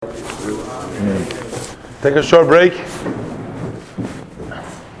Take a short break.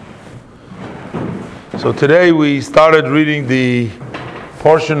 So today we started reading the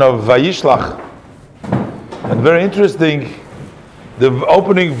portion of Vayishlach, and very interesting, the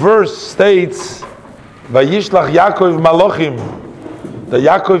opening verse states Vayishlach Yaakov Malachim, that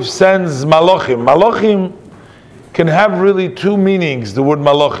Yaakov sends Malachim. Malachim can have really two meanings, the word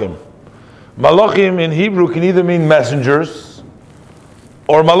Malachim. Malachim in Hebrew can either mean messengers,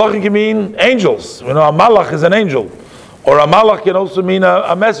 or Malachim can mean angels. You know, a Malach is an angel, or a Malach can also mean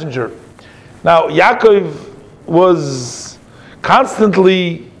a messenger. Now, Yaakov was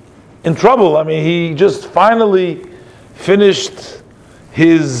constantly in trouble. I mean, he just finally finished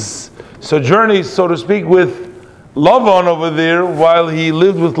his sojourning, so to speak, with Lavan over there, while he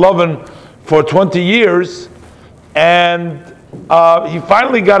lived with Lavan for 20 years. And he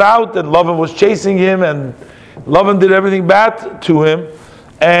finally got out, and Lavan was chasing him, and Lavan did everything bad to him.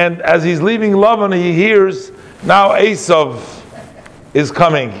 And as he's leaving Lavan, he hears, now Esav is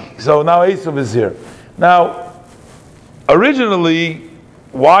coming. So now Esav is here. Now, originally,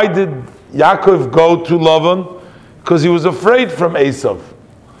 why did Yaakov go to Lavan? Because he was afraid from Esav.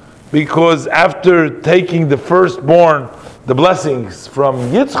 Because after taking the firstborn, the blessings from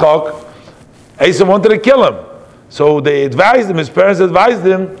Yitzchak, Esav wanted to kill him. So they advised him, his parents advised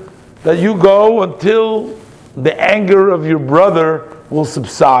him, that you go until the anger of your brother will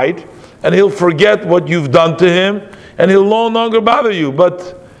subside, and he'll forget what you've done to him, and he'll no longer bother you.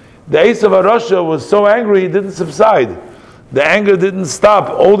 But the Esav HaRasha was so angry, he didn't subside. The anger didn't stop.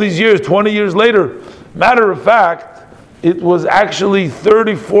 All these years, 20 years later, matter of fact, it was actually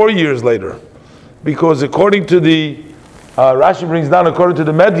 34 years later. Because according to the, Rashi brings down, according to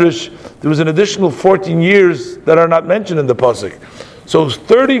the Medrash, there was an additional 14 years that are not mentioned in the Pasuk. So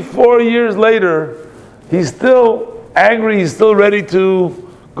 34 years later, he's still angry, he's still ready to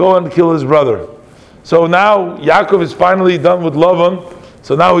go and kill his brother. So now Yaakov is finally done with Lavan.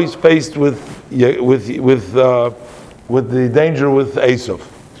 So now he's faced with the danger with Esav.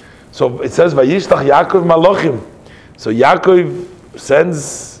 So it says Vayishlach Yaakov Malachim. So Yaakov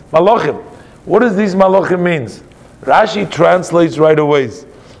sends Malachim. What does these Malachim means? Rashi translates right away.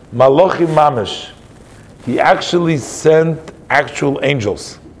 Malachim Mamish. He actually sent actual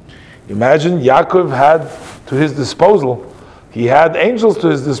angels. Imagine Yaakov had to his disposal. He had angels to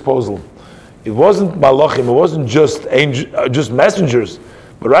his disposal. It wasn't malachim. It wasn't just just messengers.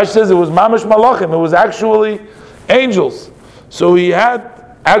 But Rashi says it was mamash malachim. It was actually angels. So he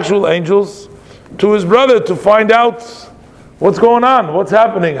had actual angels to his brother to find out what's going on, what's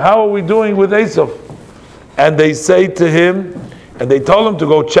happening, how are we doing with Esav. And they say to him, and they told him to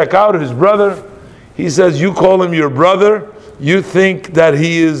go check out his brother. He says, you call him your brother. You think that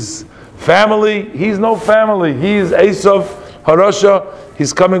he is family. He's no family. He is Esav HaRasha.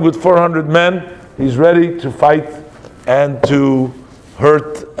 He's coming with 400 men. He's ready to fight and to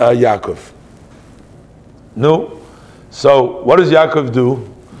hurt Yaakov. No. So what does Yaakov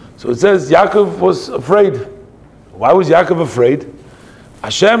do? So it says Yaakov was afraid. Why was Yaakov afraid?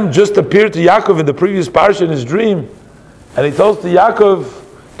 Hashem just appeared to Yaakov in the previous parsha in his dream, and he tells to Yaakov,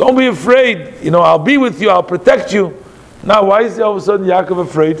 don't be afraid. You know, I'll be with you. I'll protect you. Now, why is all of a sudden Yaakov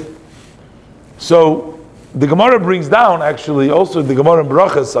afraid? So the Gemara brings down, actually, also the Gemara in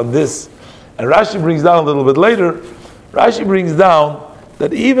Brachas on this, and Rashi brings down a little bit later. Rashi brings down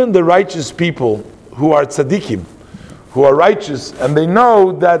that even the righteous people who are tzaddikim, who are righteous, and they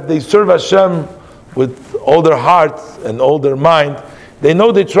know that they serve Hashem with all their heart and all their mind, they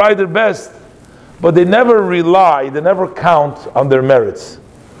know they try their best, but they never rely, they never count on their merits.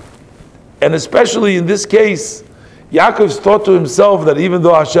 And especially in this case, Yaakov's thought to himself that even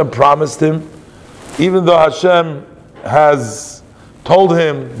though Hashem promised him, even though Hashem has told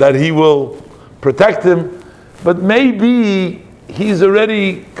him that he will protect him, but maybe he's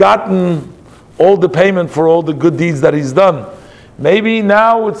already gotten all the payment for all the good deeds that he's done. Maybe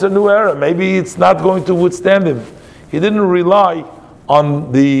now it's a new era. Maybe it's not going to withstand him. He didn't rely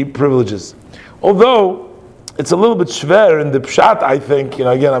on the privileges. Although it's a little bit shver in the pshat, I think,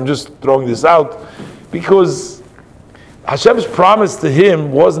 again, I'm just throwing this out, because Hashem's promise to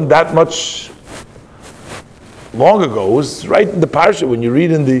him wasn't that much long ago. It was right in the parsha. When you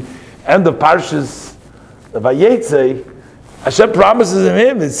read in the end of parshas Vayetze, Hashem promises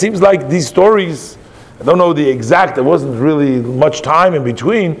him. It seems like these stories, I don't know the exact, there wasn't really much time in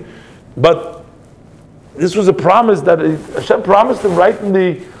between, but this was a promise that Hashem promised him right in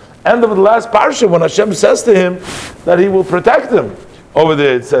the end of the last parsha, when Hashem says to him that he will protect him. Over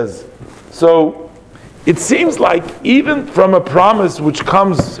there it says. So it seems like even from a promise which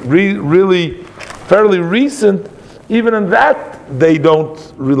comes really fairly recent, even in that they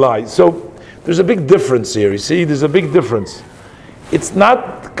don't rely. So there's a big difference here. You see, there's a big difference. It's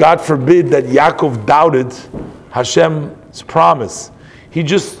not, God forbid, that Yaakov doubted Hashem's promise. He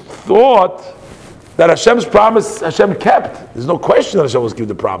just thought that Hashem's promise Hashem kept. There's no question that Hashem was keep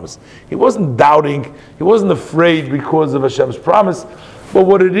the promise. He wasn't doubting. He wasn't afraid because of Hashem's promise. But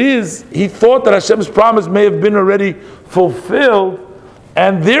what it is, he thought that Hashem's promise may have been already fulfilled,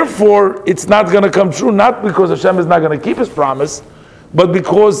 and therefore it's not going to come true, not because Hashem is not going to keep his promise, but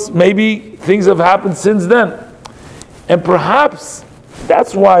because maybe things have happened since then. And perhaps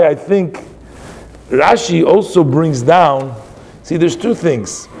that's why I think Rashi also brings down, see, there's two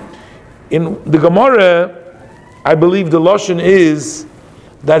things. In the Gemara, I believe the Lashon is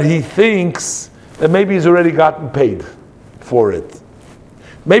that he thinks that maybe he's already gotten paid for it.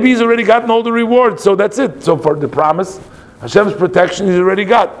 Maybe he's already gotten all the rewards, so that's it. So for the promise, Hashem's protection he's already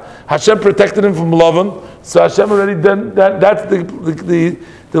got. Hashem protected him from Lavan, so Hashem already done that. That's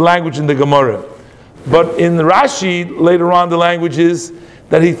the language in the Gemara. But in Rashi, later on, the language is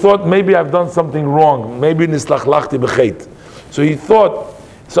that he thought maybe I've done something wrong. Maybe nislachlachti b'cheit. So he thought.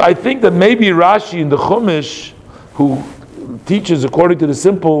 So I think that maybe Rashi in the Chumash, who teaches according to the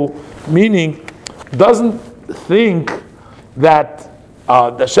simple meaning, doesn't think that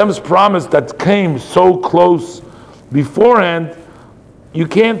Hashem's promise that came so close beforehand, you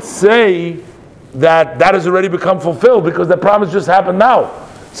can't say that that has already become fulfilled because that promise just happened now.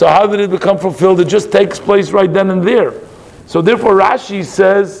 So how did it become fulfilled? It just takes place right then and there. So therefore Rashi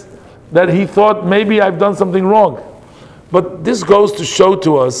says that he thought maybe I've done something wrong. But this goes to show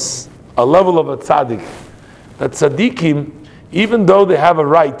to us a level of a tzaddik. That tzaddikim, even though they have a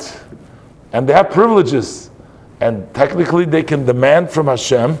right and they have privileges, and technically they can demand from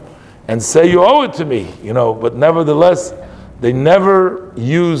Hashem and say, you owe it to me, but nevertheless, they never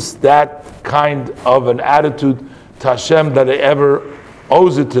use that kind of an attitude to Hashem that they ever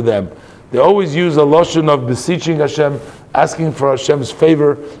owes it to them. They always use a loshon of beseeching Hashem, asking for Hashem's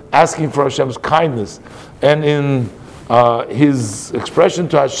favor, asking for Hashem's kindness. And in his expression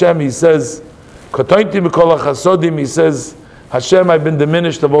to Hashem, he says, Katointi mikol chasodim, he says, Hashem, I've been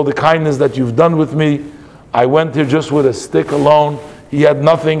diminished of all the kindness that you've done with me. I went here just with a stick alone. He had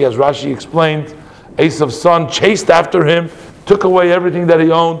nothing, as Rashi explained. Esav's son chased after him, took away everything that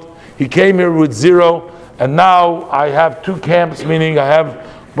he owned. He came here with zero, and now I have two camps, meaning I have,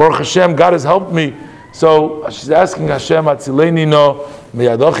 Baruch Hashem, God has helped me. So she's asking Hashem, Atzileni no,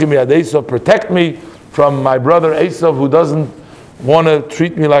 miyadochi miyad Esav, protect me from my brother Esav, who doesn't want to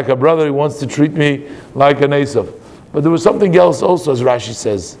treat me like a brother, he wants to treat me like an Esav. But there was something else also, as Rashi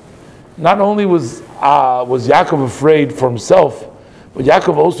says. Not only was Yaakov afraid for himself, but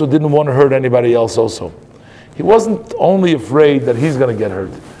Yaakov also didn't want to hurt anybody else also. He wasn't only afraid that he's going to get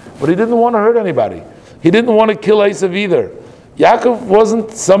hurt, but he didn't want to hurt anybody. He didn't want to kill Esav either. Yaakov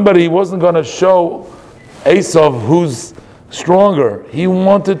wasn't somebody, he wasn't going to show Esav who's stronger. He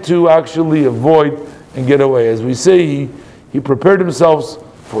wanted to actually avoid and get away. As we say, he prepared himself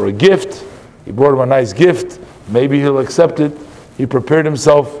for a gift. He brought him a nice gift. Maybe he'll accept it. He prepared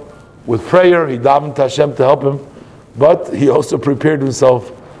himself with prayer. He davened to Hashem to help him. But he also prepared himself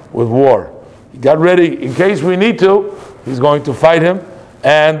with war. He got ready in case we need to. He's going to fight him,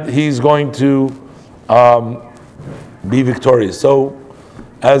 and he's going to be victorious. So,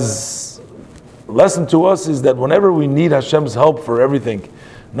 as a lesson to us is that whenever we need Hashem's help for everything,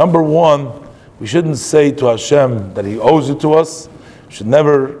 number one, we shouldn't say to Hashem that He owes it to us. We should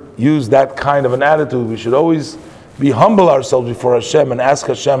never use that kind of an attitude. We should always be humble ourselves before Hashem and ask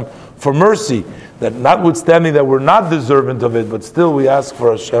Hashem for mercy, that notwithstanding that we're not deserving of it, but still we ask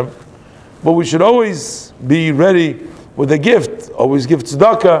for Hashem. But we should always be ready with a gift, always give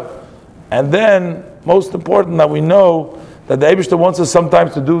tzedakah, and then, most important, that we know that the Eibishter wants us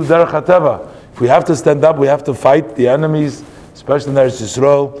sometimes to do derech hateva. If we have to stand up, we have to fight the enemies, especially in Eretz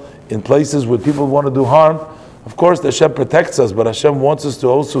Yisrael, in places where people want to do harm. Of course, Hashem protects us, but Hashem wants us to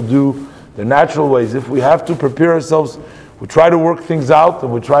also do the natural ways. If we have to prepare ourselves, we try to work things out,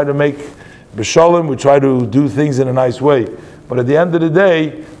 and we try to make b'shalom, we try to do things in a nice way. But at the end of the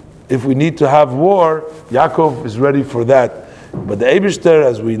day, if we need to have war, Yaakov is ready for that. But the Eibishter,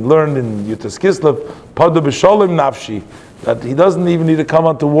 as we learned in Yutas Kislev, Padu b'shalom nafshi, that he doesn't even need to come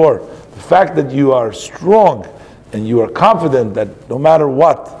onto war. The fact that you are strong and you are confident that no matter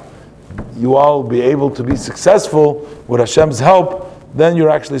what, you all be able to be successful with Hashem's help, then you're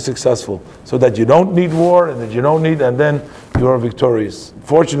actually successful. So that you don't need war, and that you don't need, and then you are victorious.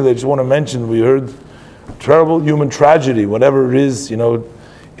 Fortunately, I just want to mention, we heard terrible human tragedy, whatever it is,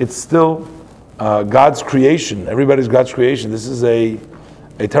 it's still God's creation. Everybody's God's creation. This is a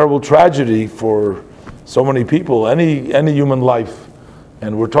terrible tragedy for so many people, any human life.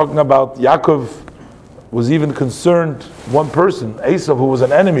 And we're talking about Yaakov was even concerned, one person, Esav, who was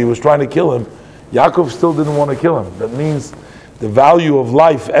an enemy, was trying to kill him. Yaakov still didn't want to kill him. That means the value of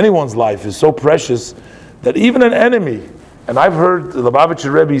life, anyone's life, is so precious that even an enemy, and I've heard the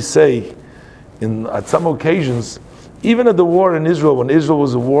Lubavitcher Rebbe say at some occasions, even at the war in Israel, when Israel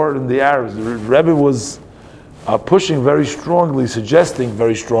was at war in the Arabs, the Rebbe was pushing very strongly, suggesting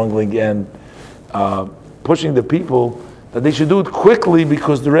very strongly, and pushing the people that they should do it quickly,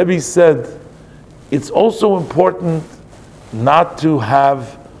 because the Rebbe said it's also important not to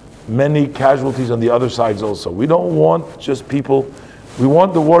have many casualties on the other sides also. We don't want just people, we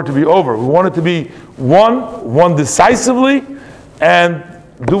want the war to be over. We want it to be won decisively, and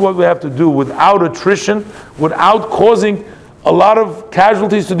do what we have to do without attrition, without causing a lot of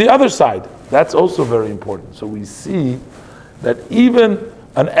casualties to the other side. That's also very important. So we see that even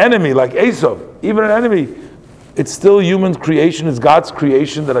an enemy like Esav, even an enemy, it's still human creation, it's God's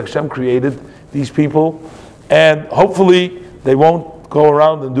creation that Hashem created these people, and hopefully they won't go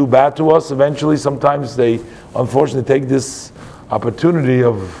around and do bad to us. Eventually, sometimes they unfortunately take this opportunity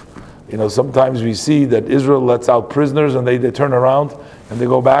of, sometimes we see that Israel lets out prisoners and they turn around and they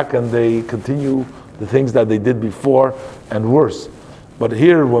go back and they continue the things that they did before and worse. But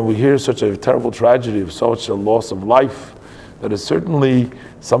here, when we hear such a terrible tragedy of such a loss of life, that is certainly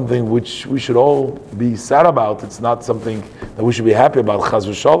something which we should all be sad about. It's not something that we should be happy about, chas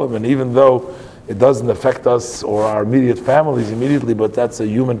v'shalom. And even though it doesn't affect us or our immediate families immediately, but that's a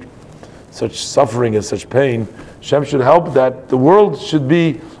human, such suffering and such pain, Hashem should help that the world should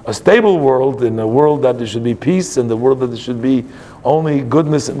be a stable world, in a world that there should be peace, and the world that there should be only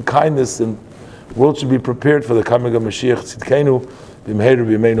goodness and kindness, and the world should be prepared for the coming of Mashiach Tzidkenu, b'meiru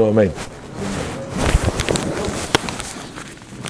b'yameinu amen.